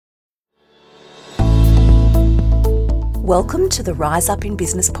Welcome to the Rise Up in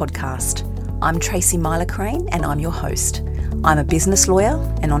Business podcast. I'm Tracy Myler Crane and I'm your host. I'm a business lawyer,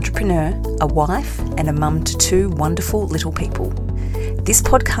 an entrepreneur, a wife and a mum to two wonderful little people. This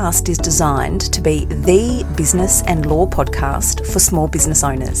podcast is designed to be the business and law podcast for small business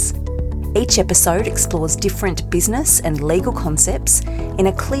owners. Each episode explores different business and legal concepts in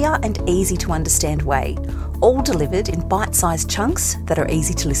a clear and easy to understand way, all delivered in bite-sized chunks that are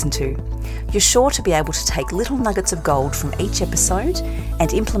easy to listen to. You're sure to be able to take little nuggets of gold from each episode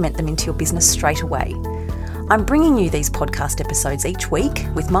and implement them into your business straight away. I'm bringing you these podcast episodes each week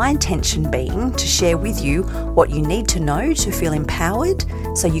with my intention being to share with you what you need to know to feel empowered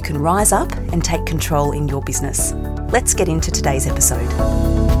so you can rise up and take control in your business. Let's get into today's episode.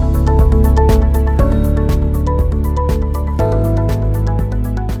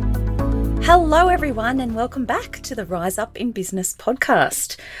 Hello everyone and welcome back to the Rise Up in Business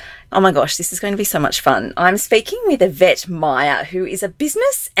podcast. Oh my gosh, this is going to be so much fun. I'm speaking with Yvette Meyer, who is a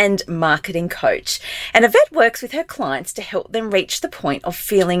business and marketing coach. And Yvette works with her clients to help them reach the point of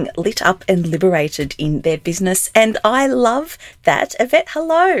feeling lit up and liberated in their business. And I love that. Yvette,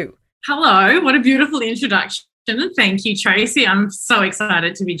 hello. Hello, what a beautiful introduction. And thank you, Tracy. I'm so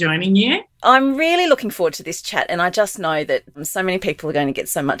excited to be joining you. I'm really looking forward to this chat, and I just know that so many people are going to get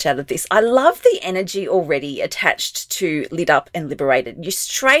so much out of this. I love the energy already attached to Lit Up and Liberated. You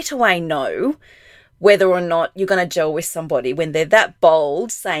straight away know whether or not you're going to gel with somebody when they're that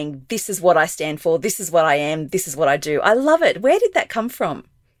bold, saying, this is what I stand for, this is what I am, this is what I do. I love it. Where did that come from?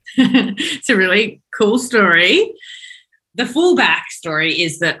 It's a really cool story. The full backstory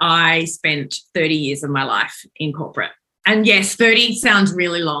is that I spent 30 years of my life in corporate. And yes, 30 sounds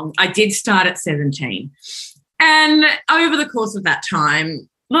really long. I did start at 17. And over the course of that time,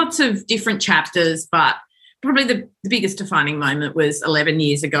 lots of different chapters, but probably the biggest defining moment was 11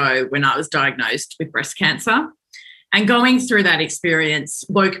 years ago when I was diagnosed with breast cancer. And going through that experience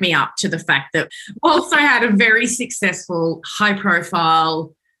woke me up to the fact that whilst I had a very successful,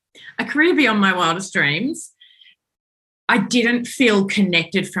 high-profile, a career beyond my wildest dreams, I didn't feel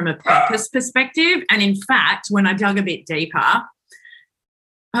connected from a purpose perspective. And in fact, when I dug a bit deeper,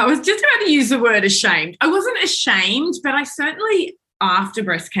 I was just about to use the word ashamed. I wasn't ashamed, but I certainly, after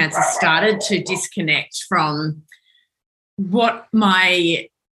breast cancer, started to disconnect from what my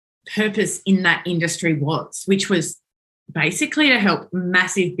purpose in that industry was, which was basically to help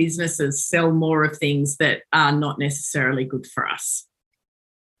massive businesses sell more of things that are not necessarily good for us.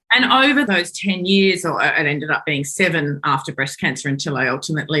 And over those 10 years, or it ended up being 7 after breast cancer until I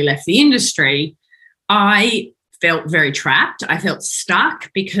ultimately left the industry, I felt very trapped. I felt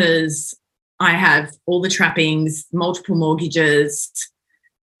stuck because I have all the trappings, multiple mortgages,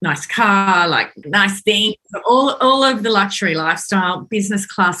 nice car, like nice things, all of the luxury lifestyle, business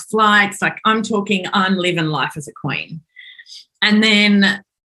class flights. Like I'm living life as a queen. And then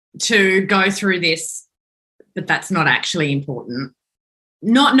to go through this, but that's not actually important.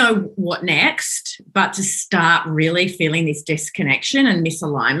 Not know what next, but to start really feeling this disconnection and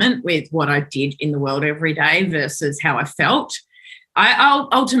misalignment with what I did in the world every day versus how I felt.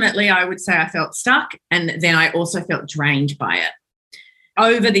 Ultimately, I would say I felt stuck, and then I also felt drained by it.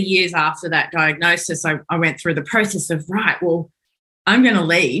 Over the years after that diagnosis, I went through the process of, right, well, I'm going to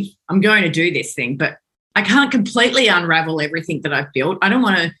leave. I'm going to do this thing, but I can't completely unravel everything that I've built. I don't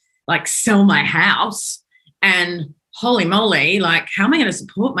want to sell my house and holy moly, how am I going to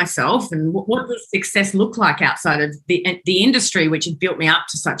support myself and what does success look like outside of the industry, which had built me up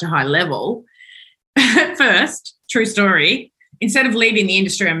to such a high level? At first, true story, instead of leaving the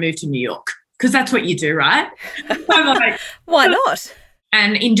industry, I moved to New York because that's what you do, right? I'm like, why not?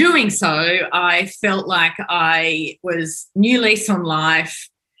 And in doing so, I felt like I was new lease on life,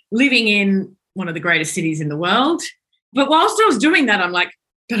 living in one of the greatest cities in the world. But whilst I was doing that, I'm like,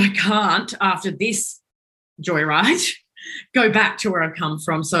 but I can't, after this joyride, go back to where I've come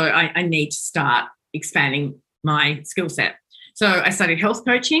from. So I need to start expanding my skill set. So I studied health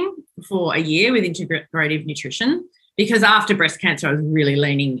coaching for a year with integrative nutrition because after breast cancer, I was really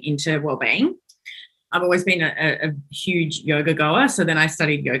leaning into wellbeing. I've always been a huge yoga goer. So then I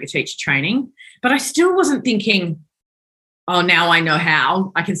studied yoga teacher training, but I still wasn't thinking, oh, now I know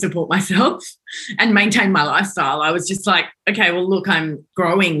how I can support myself and maintain my lifestyle. I was just like, okay, well, look, I'm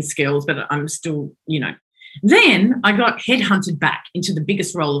growing skills, but I'm still, Then I got headhunted back into the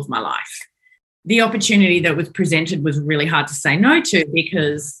biggest role of my life. The opportunity that was presented was really hard to say no to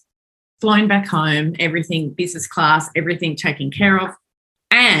because flown back home, everything business class, everything taken care of.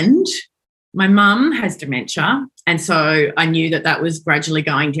 And my mum has dementia. And so I knew that was gradually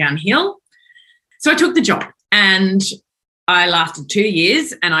going downhill. So I took the job and I lasted 2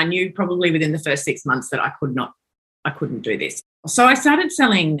 years and I knew probably within the first 6 months that I could not I couldn't do this. So I started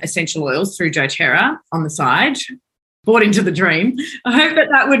selling essential oils through doTERRA on the side, bought into the dream. I hope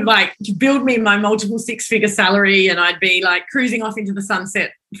that would like build me my multiple six-figure salary and I'd be like cruising off into the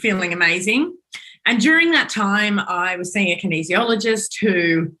sunset feeling amazing. And during that time, I was seeing a kinesiologist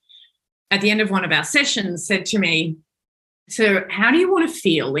who, at the end of one of our sessions, said to me, so how do you want to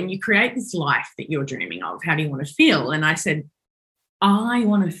feel when you create this life that you're dreaming of? How do you want to feel? And I said, I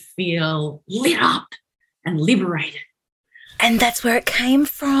want to feel lit up and liberated. And that's where it came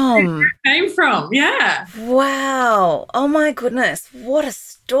from. Yeah. Wow. Oh, my goodness. What a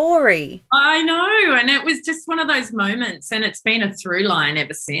story. I know. And it was just one of those moments, and it's been a through line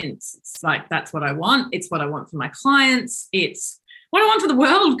ever since. It's like, that's what I want. It's what I want for my clients. It's what I want for the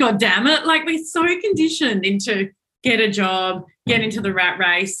world, God damn it. Like, we're so conditioned into get a job, get into the rat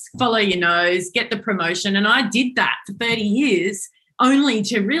race, follow your nose, get the promotion. And I did that for 30 years only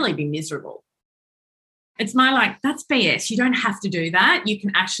to really be miserable. It's that's BS. You don't have to do that. You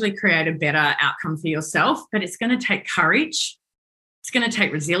can actually create a better outcome for yourself, but it's going to take courage. It's going to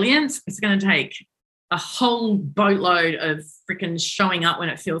take resilience. It's going to take a whole boatload of freaking showing up when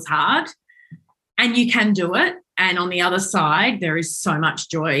it feels hard. And you can do it. And on the other side, there is so much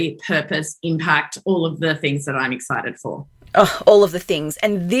joy, purpose, impact, all of the things that I'm excited for. Oh, all of the things.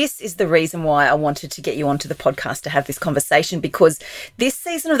 And this is the reason why I wanted to get you onto the podcast to have this conversation, because this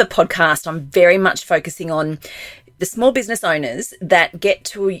season of the podcast, I'm very much focusing on the small business owners that get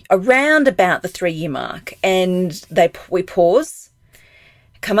to around about the 3-year mark and we pause,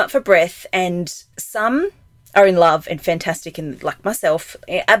 come up for breath, and some are in love and fantastic and like myself,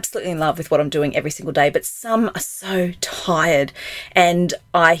 absolutely in love with what I'm doing every single day, but some are so tired. And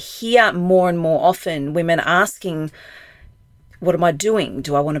I hear more and more often women asking, what am I doing?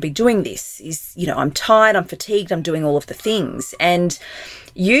 Do I want to be doing this? I'm tired, I'm fatigued, I'm doing all of the things. And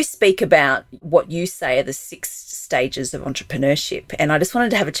you speak about what you say are the 6 stages of entrepreneurship. And I just wanted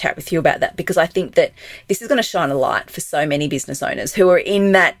to have a chat with you about that, because I think that this is going to shine a light for so many business owners who are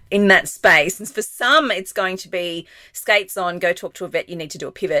in that space. And for some, it's going to be skates on, go talk to a vet, you need to do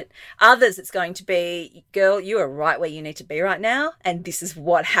a pivot. Others, it's going to be, girl, you are right where you need to be right now. And this is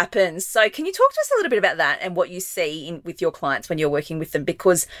what happens. So can you talk to us a little bit about that and what you see with your clients when you're working with them?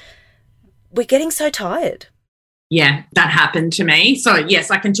 Because we're getting so tired. Yeah, that happened to me. So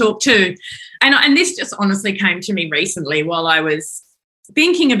yes, I can talk to, and this just honestly came to me recently while I was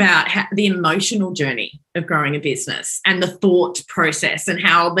thinking about the emotional journey of growing a business and the thought process, and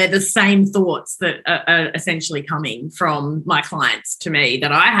how they're the same thoughts that are essentially coming from my clients to me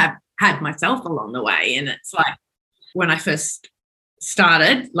that I have had myself along the way. And it's like, when I first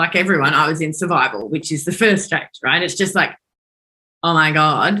started, like everyone, I was in survival, which is the first stage, right? It's just like, oh my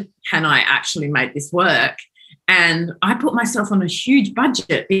God, can I actually make this work? And I put myself on a huge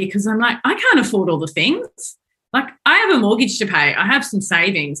budget because I'm like, I can't afford all the things. Like, I have a mortgage to pay. I have some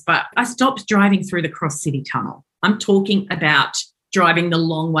savings, but I stopped driving through the Cross City Tunnel. I'm talking about driving the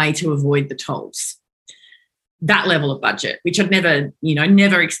long way to avoid the tolls. That level of budget, which I'd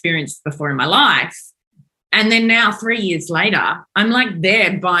never experienced before in my life. And then now 3 years later, I'm like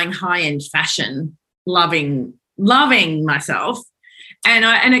there buying high-end fashion, loving myself.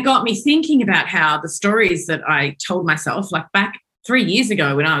 And it got me thinking about how the stories that I told myself, like back 3 years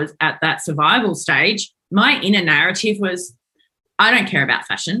ago when I was at that survival stage, my inner narrative was, I don't care about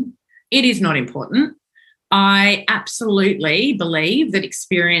fashion. It is not important. I absolutely believe that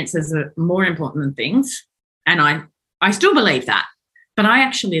experiences are more important than things. And I still believe that. But I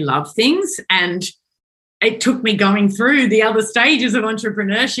actually love things. And it took me going through the other stages of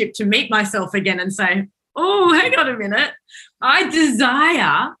entrepreneurship to meet myself again and say, oh, hang on a minute. I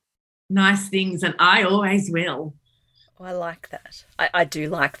desire nice things and I always will. Oh, I like that. I do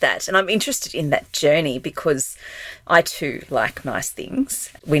like that. And I'm interested in that journey because I too like nice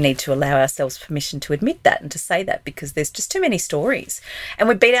things. We need to allow ourselves permission to admit that and to say that, because there's just too many stories. And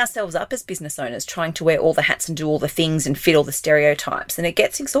we beat ourselves up as business owners trying to wear all the hats and do all the things and fit all the stereotypes, and it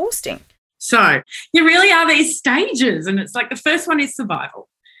gets exhausting. So there really are these stages, and it's like the first one is survival,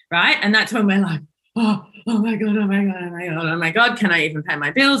 right? And that's when we're like, oh my God, can I even pay my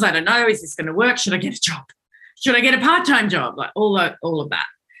bills? I don't know. Is this going to work? Should I get a job? Should I get a part-time job? Like all of that.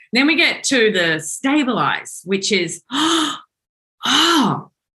 Then we get to the stabilize, which is, not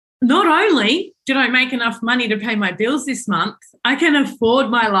only did I make enough money to pay my bills this month, I can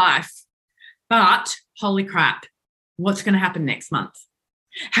afford my life, but holy crap, what's going to happen next month?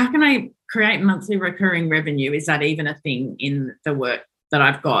 How can I create monthly recurring revenue? Is that even a thing in the work that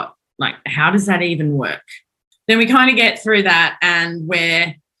I've got? Like, how does that even work? Then we kind of get through that and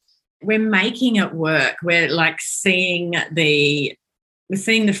we're making it work. We're like seeing the we're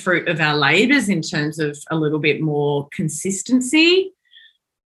seeing the fruit of our labours in terms of a little bit more consistency,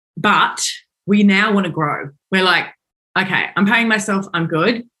 but we now want to grow. We're like, okay, I'm paying myself, I'm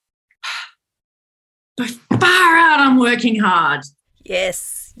good. But far out, I'm working hard.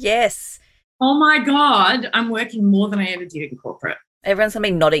 Yes, yes. Oh my God, I'm working more than I ever did in corporate. Everyone's going to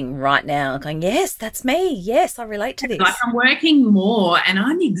be nodding right now, going, yes, that's me. Yes, I relate to this. Like, I'm working more and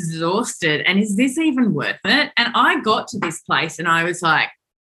I'm exhausted. And is this even worth it? And I got to this place and I was like,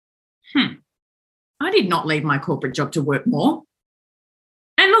 I did not leave my corporate job to work more.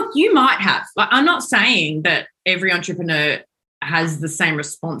 And look, you might have. Like, I'm not saying that every entrepreneur has the same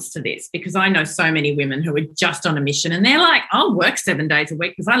response to this, because I know so many women who are just on a mission and they're like, I'll work 7 days a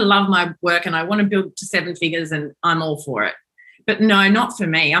week because I love my work and I want to build to 7 figures and I'm all for it. But no, not for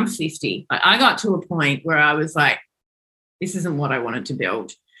me. I'm 50. Like, I got to a point where I was like, this isn't what I wanted to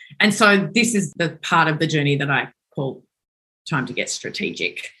build. And so this is the part of the journey that I call time to get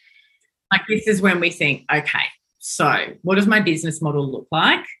strategic. Like, this is when we think, okay, so what does my business model look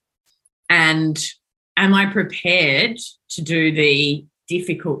like? And am I prepared to do the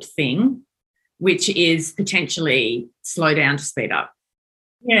difficult thing, which is potentially slow down to speed up?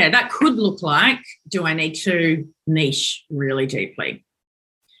 Yeah, that could look like, do I need to niche really deeply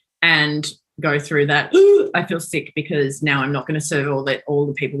and go through that? Ooh, I feel sick because now I'm not going to serve all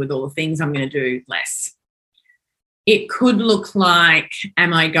the people with all the things. I'm going to do less. It could look like,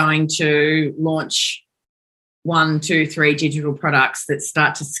 am I going to launch 1, 2, 3 digital products that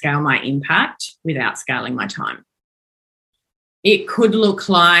start to scale my impact without scaling my time? It could look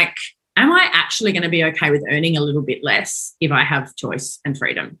like, am I actually going to be okay with earning a little bit less if I have choice and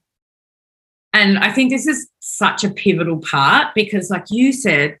freedom? And I think this is such a pivotal part because, like you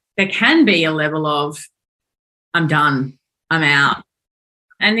said, there can be a level of, I'm done, I'm out.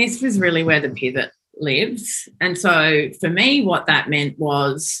 And this was really where the pivot lives. And so for me, what that meant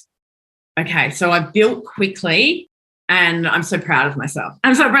was, okay, so I built quickly and I'm so proud of myself.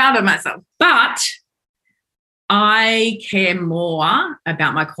 But I care more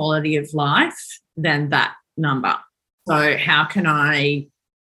about my quality of life than that number. So how can I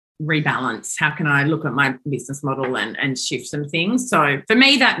rebalance? How can I look at my business model and shift some things? So for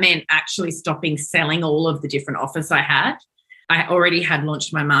me, that meant actually stopping selling all of the different offers I had. I already had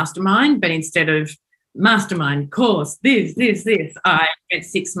launched my mastermind, but instead of mastermind course, this, I spent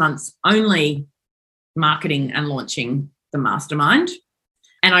 6 months only marketing and launching the mastermind.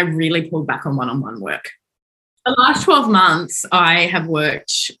 And I really pulled back on one-on-one work. The last 12 months, I have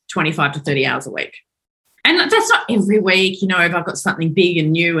worked 25 to 30 hours a week. And that's not every week. You know, if I've got something big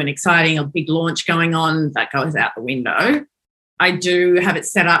and new and exciting, a big launch going on, that goes out the window. I do have it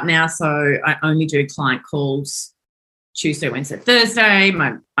set up now, so I only do client calls Tuesday, Wednesday, Thursday.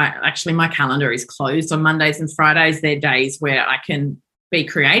 My calendar is closed on Mondays and Fridays. They're days where I can be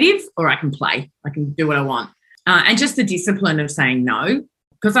creative or I can play. I can do what I want. And just the discipline of saying no.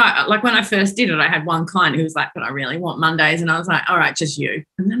 Because when I first did it, I had one client who was like, but I really want Mondays. And I was like, all right, just you.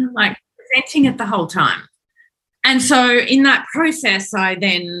 And then I'm like presenting it the whole time. And so in that process, I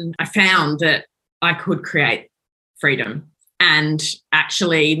found that I could create freedom. And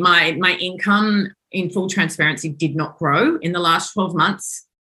actually my income, in full transparency, did not grow in the last 12 months.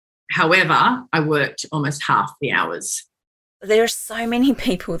 However, I worked almost half the hours. There are so many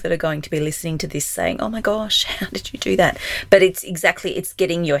people that are going to be listening to this saying, oh my gosh, how did you do that? But it's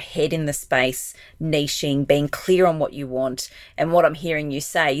getting your head in the space, niching, being clear on what you want. And what I'm hearing you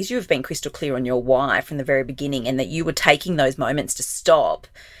say is you've been crystal clear on your why from the very beginning, and that you were taking those moments to stop,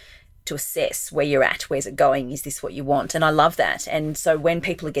 to assess where you're at, where's it going, is this what you want? And I love that. And so when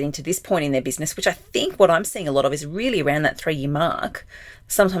people are getting to this point in their business, which I think what I'm seeing a lot of is really around that 3-year mark,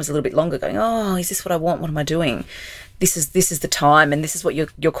 sometimes a little bit longer, going, oh, is this what I want? What am I doing? This is the time, and this is what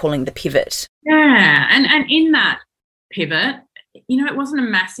you're calling the pivot. Yeah, and in that pivot, you know, it wasn't a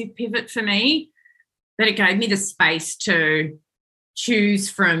massive pivot for me, but it gave me the space to choose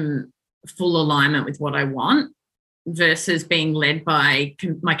from full alignment with what I want versus being led by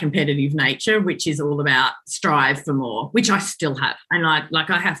my competitive nature, which is all about strive for more, which I still have. And I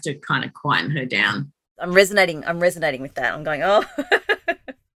have to kind of quieten her down. I'm resonating with that. I'm going, oh.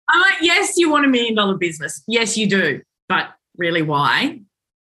 I'm like, yes, you want $1 million business. Yes, you do. But really, why?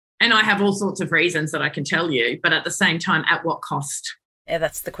 And I have all sorts of reasons that I can tell you, but at the same time, at what cost? Yeah,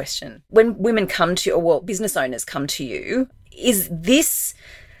 that's the question. When women come to you, or business owners come to you, is this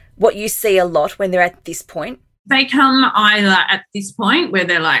what you see a lot when they're at this point? They come either at this point where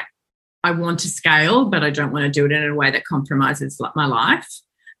they're like, I want to scale, but I don't want to do it in a way that compromises my life.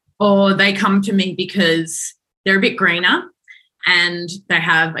 Or they come to me because they're a bit greener and they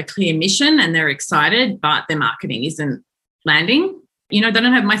have a clear mission and they're excited, but their marketing isn't landing. they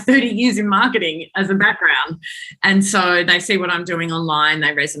don't have my 30 years in marketing as a background. And so they see what I'm doing online,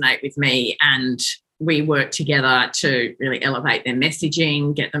 they resonate with me, and we work together to really elevate their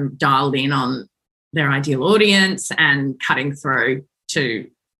messaging, get them dialed in on their ideal audience and cutting through to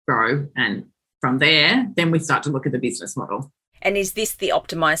grow. And from there, then we start to look at the business model. And is this the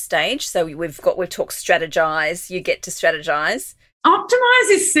optimize stage? So we've talked strategize, you get to strategize. Optimize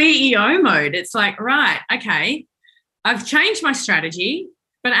is CEO mode. It's like, right, okay, I've changed my strategy,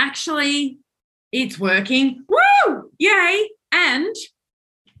 but actually it's working. Woo! Yay! And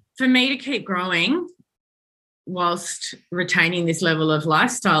for me to keep growing whilst retaining this level of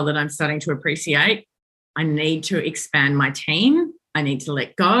lifestyle that I'm starting to appreciate, I need to expand my team. I need to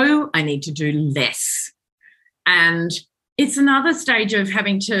let go. I need to do less. And it's another stage of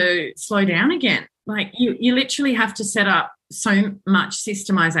having to slow down again. Like you literally have to set up so much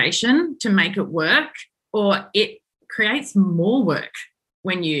systemization to make it work, or it creates more work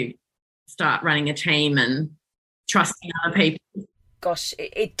when you start running a team and trusting other people. Gosh,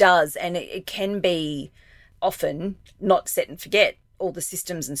 it does. And it can be often not set and forget. All the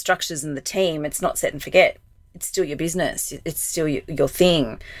systems and structures and the team, it's not set and forget. It's still your business. It's still your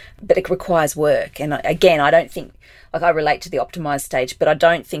thing, but it requires work. And again, I don't think, I relate to the optimized stage, but I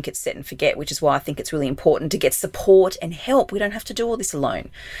don't think it's set and forget, which is why I think it's really important to get support and help. We don't have to do all this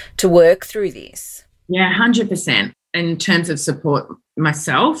alone to work through this. Yeah, 100%. In terms of support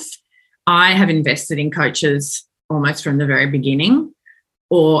myself, I have invested in coaches almost from the very beginning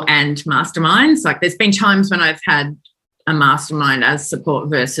and masterminds. Like there's been times when I've had a mastermind as support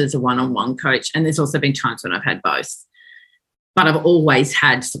versus a one-on-one coach. And there's also been times when I've had both. But I've always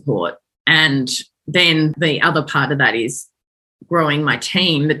had support. And then the other part of that is growing my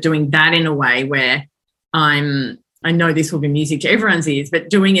team, but doing that in a way where I know this will be music to everyone's ears, but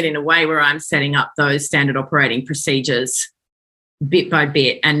doing it in a way where I'm setting up those standard operating procedures bit by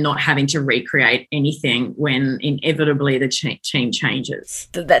bit and not having to recreate anything when inevitably the team changes.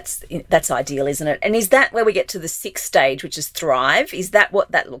 That's ideal, isn't it? And is that where we get to the sixth stage, which is thrive? Is that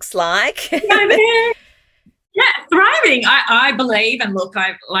what that looks like? Yeah, thriving. I believe, and look,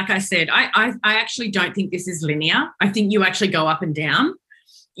 like I said, I actually don't think this is linear. I think you actually go up and down.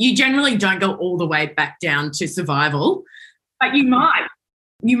 You generally don't go all the way back down to survival, but you might.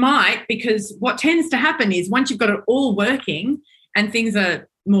 You might, because what tends to happen is once you've got it all working and things are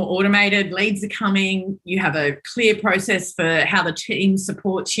more automated, leads are coming, you have a clear process for how the team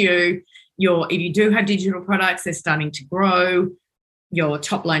supports you. If you do have digital products, they're starting to grow. Your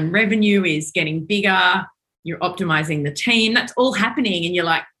top line revenue is getting bigger. You're optimizing the team. That's all happening. And you're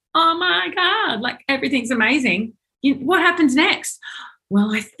like, oh my God, like everything's amazing. What happens next?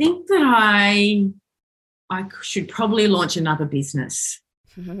 Well, I think that I should probably launch another business.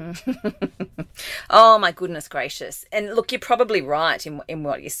 Oh my goodness gracious. And look, you're probably right in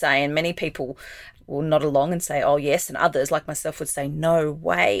what you say, and many people will nod along and say, oh yes, and others like myself would say, no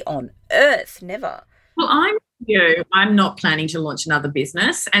way on earth, never. Well, I'm not planning to launch another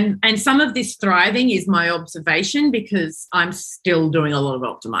business, and some of this thriving is my observation because I'm still doing a lot of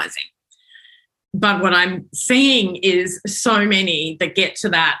optimizing. But what I'm seeing is so many that get to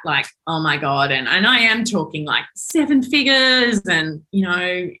that, like, oh my God. And I am talking like 7 figures and,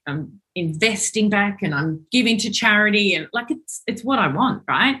 I'm investing back and I'm giving to charity and like, it's what I want.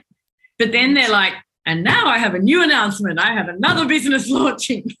 Right. But then they're like, and now I have a new announcement. I have another business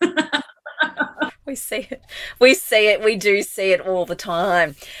launching. We see it. We do see it all the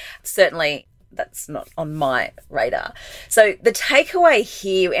time. Certainly, that's not on my radar. So the takeaway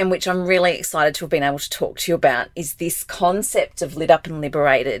here, and which I'm really excited to have been able to talk to you about, is this concept of lit up and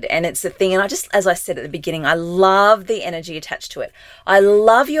liberated. And it's a thing, and as I said at the beginning, I love the energy attached to it. I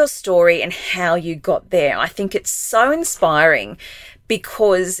love your story and how you got there. I think it's so inspiring,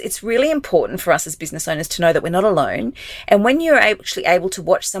 because it's really important for us as business owners to know that we're not alone. And when you're actually able to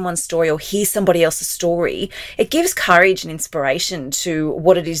watch someone's story or hear somebody else's story, it gives courage and inspiration to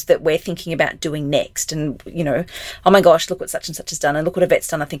what it is that we're thinking about doing next. And, oh my gosh, look what such and such has done, and look what Yvette's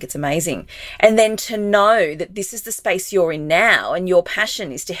done. I think it's amazing. And then to know that this is the space you're in now, and your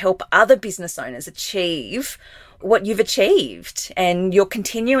passion is to help other business owners achieve what you've achieved and you're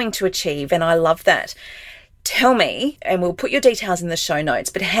continuing to achieve. And I love that. Tell me, and we'll put your details in the show notes,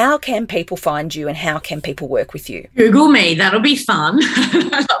 but how can people find you and how can people work with you? Google me. That'll be fun.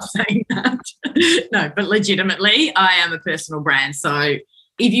 I love saying that. No, but legitimately, I am a personal brand. So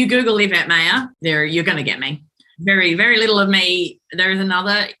if you Google Yvette Mayer, you're going to get me. Very, very little of me. There is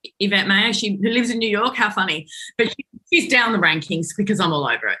another Yvette Mayer who lives in New York. How funny. But she's She's down the rankings because I'm all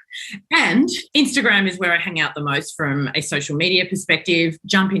over it. And Instagram is where I hang out the most from a social media perspective.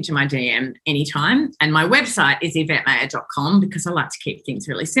 Jump into my DM anytime. And my website is yvettemeyer.com because I like to keep things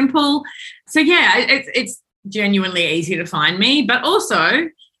really simple. So, yeah, it's genuinely easy to find me, but also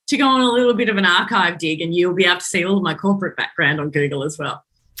to go on a little bit of an archive dig and you'll be able to see all of my corporate background on Google as well.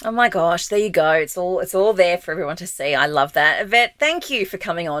 Oh my gosh, there you go. It's all there for everyone to see. I love that. Yvette, thank you for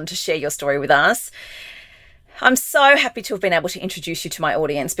coming on to share your story with us. I'm so happy to have been able to introduce you to my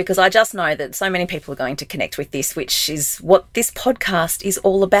audience because I just know that so many people are going to connect with this, which is what this podcast is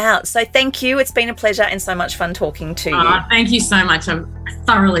all about. So thank you. It's been a pleasure and so much fun talking to you. Thank you so much. I've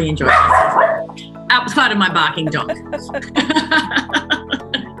thoroughly enjoyed it. Outside of my barking dog.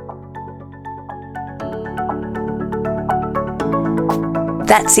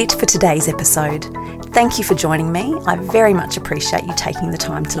 That's it for today's episode. Thank you for joining me. I very much appreciate you taking the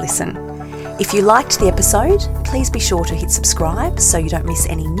time to listen. If you liked the episode, please be sure to hit subscribe so you don't miss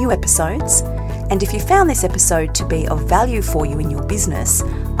any new episodes. And if you found this episode to be of value for you in your business,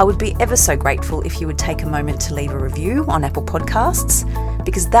 I would be ever so grateful if you would take a moment to leave a review on Apple Podcasts,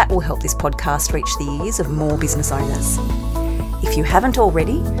 because that will help this podcast reach the ears of more business owners. If you haven't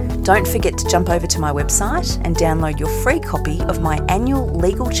already, don't forget to jump over to my website and download your free copy of my annual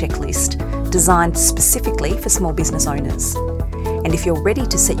legal checklist designed specifically for small business owners. And if you're ready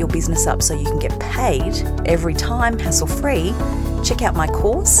to set your business up so you can get paid every time hassle-free, check out my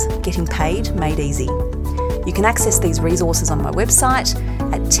course, Getting Paid Made Easy. You can access these resources on my website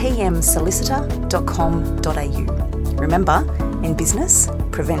at tmsolicitor.com.au. Remember, in business,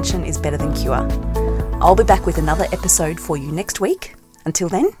 prevention is better than cure. I'll be back with another episode for you next week. Until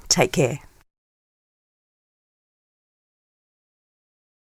then, take care.